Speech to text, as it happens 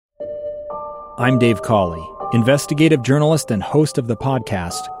I'm Dave Cawley, investigative journalist and host of the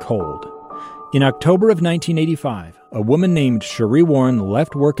podcast Cold. In October of 1985, a woman named Sheree Warren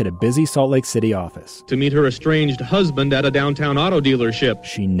left work at a busy Salt Lake City office to meet her estranged husband at a downtown auto dealership.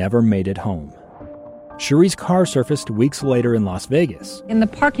 She never made it home. Sheree's car surfaced weeks later in Las Vegas. In the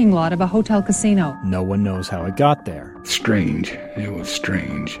parking lot of a hotel casino. No one knows how it got there. Strange. It was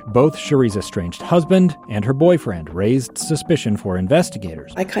strange. Both Sheree's estranged husband and her boyfriend raised suspicion for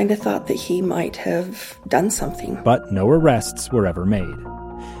investigators. I kind of thought that he might have done something. But no arrests were ever made.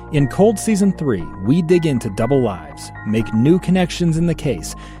 In Cold Season 3, we dig into double lives, make new connections in the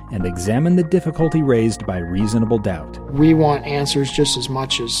case, and examine the difficulty raised by reasonable doubt. We want answers just as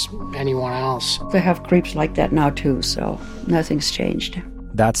much as anyone else. They have creeps like that now too, so nothing's changed.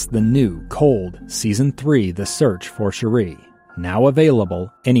 That's the new Cold Season 3, The Search for Sheree, now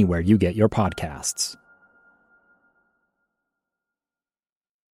available anywhere you get your podcasts.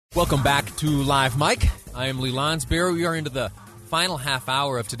 Welcome back to Live Mike. I am Lee Lonsberry. We are into the final half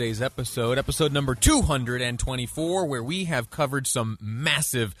hour of today's episode number 224, where we have covered some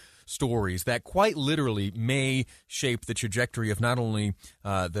massive stories that quite literally may shape the trajectory of not only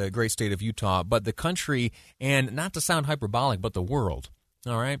the great state of Utah, but the country, and not to sound hyperbolic, but the world.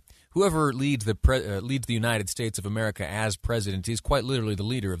 All right? Whoever leads the United States of America as president is quite literally the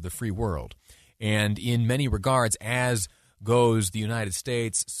leader of the free world. And in many regards, as goes the United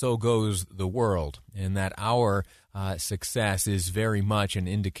States, so goes the world, and that our success is very much an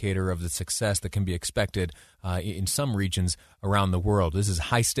indicator of the success that can be expected in some regions around the world. This is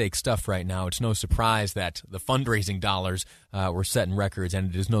high-stakes stuff right now. It's no surprise that the fundraising dollars were setting records,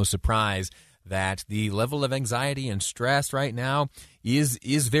 and it is no surprise that the level of anxiety and stress right now is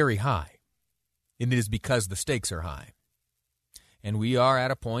very high. And it is because the stakes are high. And we are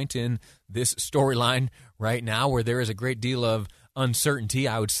at a point in this storyline right now where there is a great deal of uncertainty.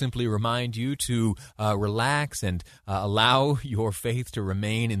 I would simply remind you to relax and allow your faith to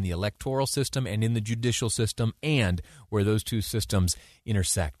remain in the electoral system and in the judicial system, and where those two systems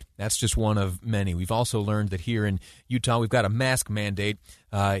intersect. That's just one of many. We've also learned that here in Utah, we've got a mask mandate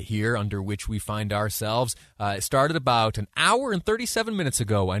here under which we find ourselves. It started about an hour and 37 minutes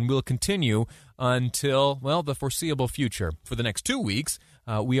ago and will continue until, well, the foreseeable future. For the next 2 weeks,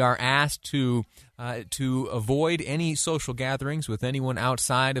 we are asked to avoid any social gatherings with anyone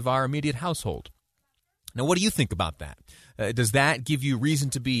outside of our immediate household. Now, what do you think about that? Does that give you reason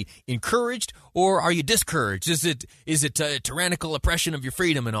to be encouraged, or are you discouraged? Is it tyrannical oppression of your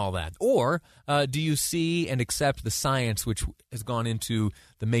freedom and all that? Or do you see and accept the science which has gone into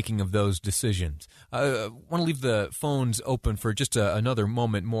the making of those decisions? I want to leave the phones open for just another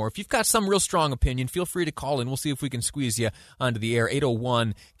moment more. If you've got some real strong opinion, feel free to call in. We'll see if we can squeeze you onto the air.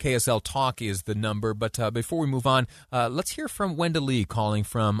 801-KSL-TALK is the number. But before we move on, let's hear from Wenda Lee calling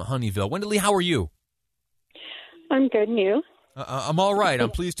from Honeyville. Wenda Lee, how are you? I'm good, and you? I'm all right.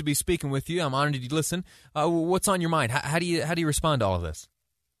 I'm pleased to be speaking with you. I'm honored you listen. What's on your mind? How do you respond to all of this?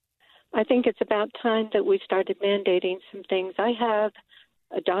 I think it's about time that we started mandating some things. I have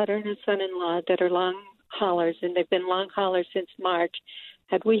a daughter and a son-in-law that are long haulers, and they've been long haulers since March.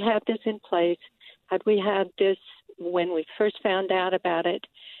 Had we had this in place, had we had this when we first found out about it,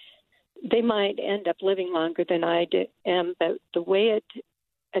 they might end up living longer than I am, but the way it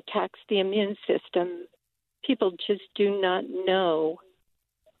attacks the immune system, people just do not know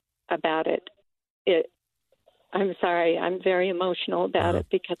about it. I'm sorry, I'm very emotional about it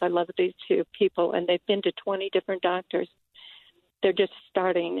because I love these two people, and they've been to 20 different doctors. They're just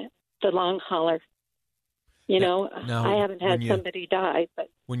starting the long hauler. Now, I haven't had somebody die. But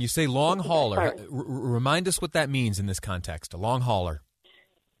when you say long hauler, remind us what that means in this context, a long hauler.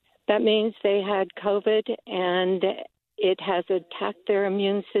 That means they had COVID, and it has attacked their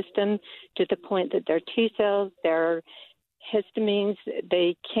immune system to the point that their T cells, their histamines,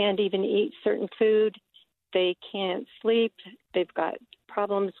 they can't even eat certain food. They can't sleep. They've got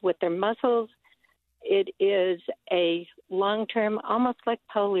problems with their muscles. It is a long-term, almost like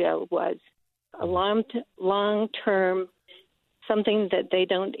polio was, a long-term, something that they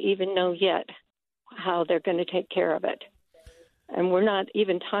don't even know yet how they're going to take care of it. And we're not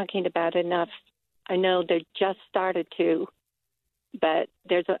even talking about enough. I know they just started to, but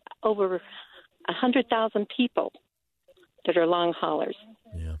there's over 100,000 people that are long haulers.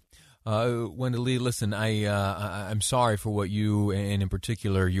 Yeah. Wenda Lee, listen, I'm sorry for what you, and in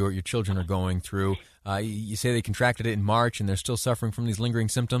particular your children, are going through. You say they contracted it in March, and they're still suffering from these lingering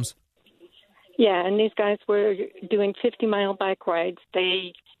symptoms? Yeah, and these guys were doing 50-mile bike rides.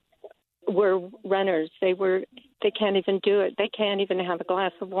 They were runners. They can't even do it. They can't even have a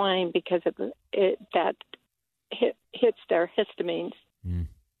glass of wine because of that hits their histamines. Mm.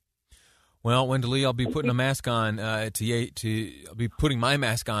 Well, Wendell Lee, I'll be putting a mask on I'll be putting my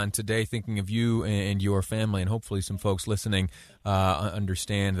mask on today, thinking of you and your family, and hopefully some folks listening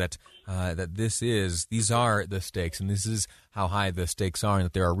understand that these are the stakes, and this is how high the stakes are, and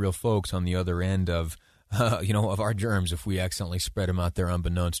that there are real folks on the other end of of our germs if we accidentally spread them out there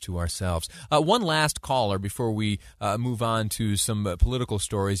unbeknownst to ourselves. One last caller before we move on to some political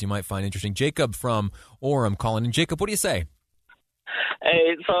stories you might find interesting. Jacob from Orem calling in. Jacob, what do you say?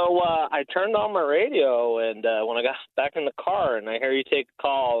 Hey, so I turned on my radio, and when I got back in the car, and I hear you take a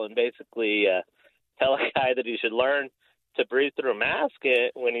call and basically tell a guy that he should learn to breathe through a mask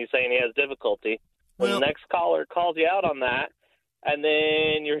when he's saying he has difficulty. When the next caller calls you out on that, and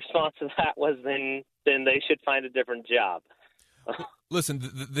then your response to that was then they should find a different job. Listen,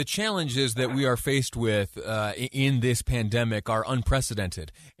 the challenges that we are faced with in this pandemic are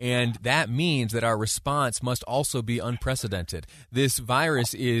unprecedented, and that means that our response must also be unprecedented. This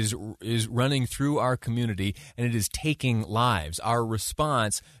virus is running through our community, and it is taking lives. Our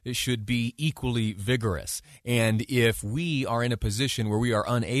response should be equally vigorous, and if we are in a position where we are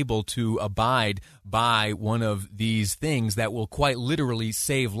unable to abide by one of these things that will quite literally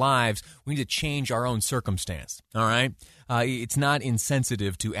save lives, we need to change our own circumstance, all right? It's not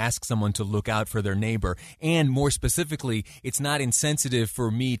insensitive to ask someone to look out for their neighbor. And more specifically, it's not insensitive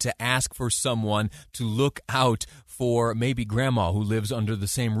for me to ask for someone to look out for maybe grandma who lives under the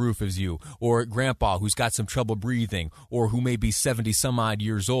same roof as you, or grandpa who's got some trouble breathing, or who may be 70 some odd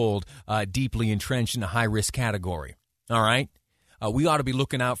years old, deeply entrenched in a high-risk category. All right? We ought to be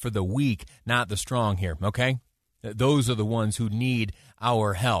looking out for the weak, not the strong here, okay? Those are the ones who need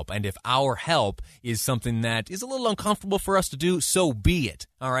our help. And if our help is something that is a little uncomfortable for us to do, so be it.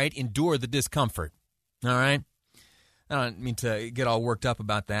 All right? Endure the discomfort. All right? I don't mean to get all worked up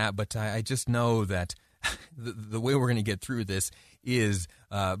about that, but I just know that the way we're going to get through this is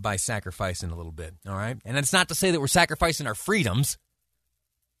by sacrificing a little bit. All right? And it's not to say that we're sacrificing our freedoms.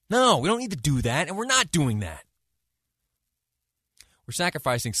 No, we don't need to do that, and we're not doing that. We're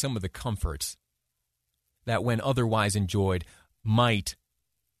sacrificing some of the comforts that, when otherwise enjoyed, might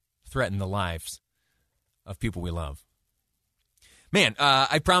threaten the lives of people we love. Man,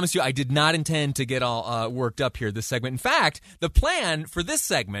 I promise you I did not intend to get all worked up here this segment. In fact, the plan for this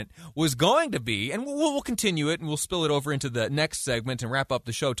segment was going to be, and we'll continue it and we'll spill it over into the next segment and wrap up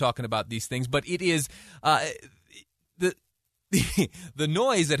the show talking about these things, but it is the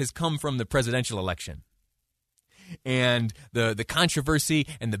noise that has come from the presidential election. And the controversy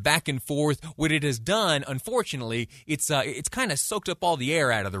and the back and forth, what it has done, unfortunately, it's kind of soaked up all the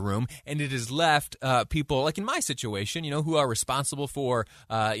air out of the room, and it has left people, like in my situation, who are responsible for,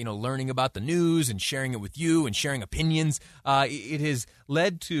 learning about the news and sharing it with you and sharing opinions. It has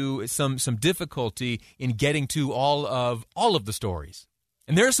led to some difficulty in getting to all of the stories.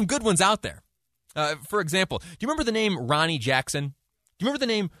 And there are some good ones out there. For example, do you remember the name Ronnie Jackson? Do you remember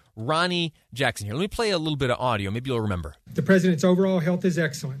the name Ronnie Jackson here? Let me play a little bit of audio. Maybe you'll remember. The president's overall health is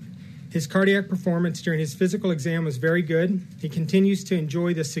excellent. His cardiac performance during his physical exam was very good. He continues to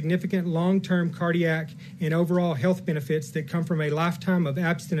enjoy the significant long-term cardiac and overall health benefits that come from a lifetime of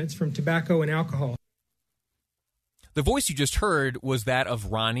abstinence from tobacco and alcohol. The voice you just heard was that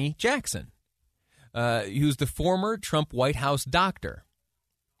of Ronnie Jackson. He was the former Trump White House doctor.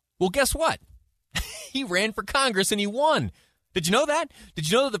 Well, guess what? He ran for Congress and he won. Did you know that? Did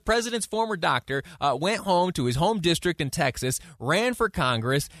you know that the president's former doctor went home to his home district in Texas, ran for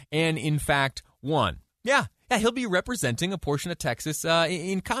Congress, and in fact won? Yeah, he'll be representing a portion of Texas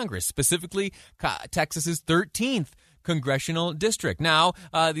in Congress, specifically Texas's 13th congressional district. Now,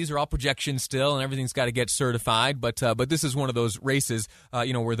 these are all projections still, and everything's got to get certified, but this is one of those races,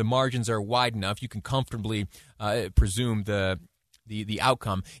 where the margins are wide enough you can comfortably presume the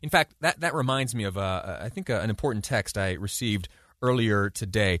outcome. In fact, that reminds me of, I think, an important text I received earlier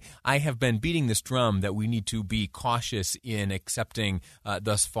today. I have been beating this drum that we need to be cautious in accepting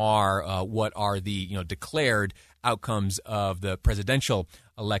thus far what are the declared outcomes of the presidential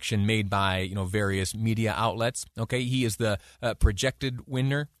election made by various media outlets. Okay, he is the projected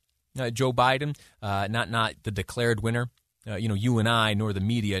winner, Joe Biden, not the declared winner. You and I, nor the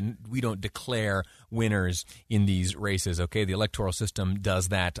media, we don't declare winners in these races, okay? The electoral system does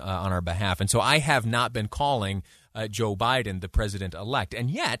that on our behalf. And so I have not been calling Joe Biden the president-elect. And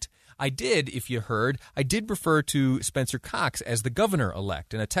yet, I did, if you heard, I did refer to Spencer Cox as the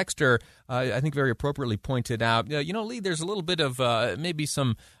governor-elect. And a texter, I think very appropriately pointed out, Lee, there's a little bit of maybe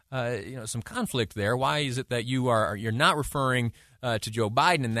some some conflict there. Why is it that you're not referring to Joe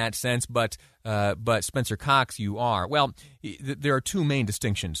Biden in that sense, but Spencer Cox you are? Well, there are two main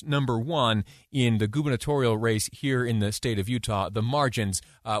distinctions. Number one, in the gubernatorial race here in the state of Utah, the margins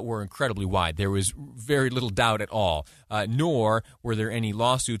were incredibly wide. There was very little doubt at all, nor were there any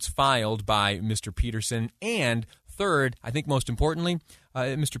lawsuits filed by Mr. Peterson. And third, I think most importantly,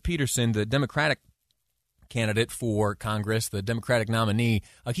 Mr. Peterson, the Democratic candidate for Congress, the Democratic nominee,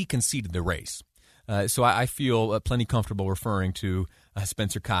 he conceded the race. So I feel plenty comfortable referring to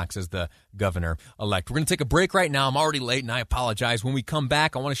Spencer Cox as the governor-elect. We're going to take a break right now. I'm already late, and I apologize. When we come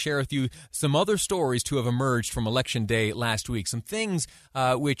back, I want to share with you some other stories to have emerged from Election Day last week, some things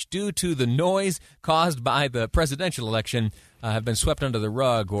which, due to the noise caused by the presidential election, have been swept under the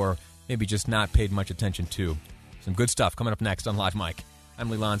rug or maybe just not paid much attention to. Some good stuff coming up next on Live Mike. I'm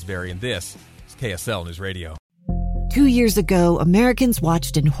Lee Lonsberry, and this is KSL News Radio. 2 years ago, Americans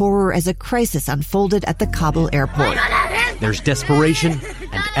watched in horror as a crisis unfolded at the Kabul airport. There's desperation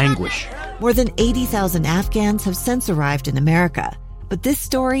and anguish. More than 80,000 Afghans have since arrived in America, but this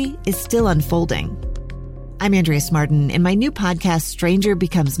story is still unfolding. I'm Andrea Smartin. In my new podcast, Stranger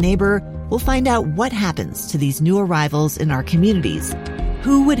Becomes Neighbor, we'll find out what happens to these new arrivals in our communities.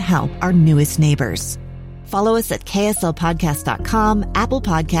 Who would help our newest neighbors? Follow us at kslpodcast.com, Apple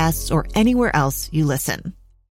Podcasts, or anywhere else you listen.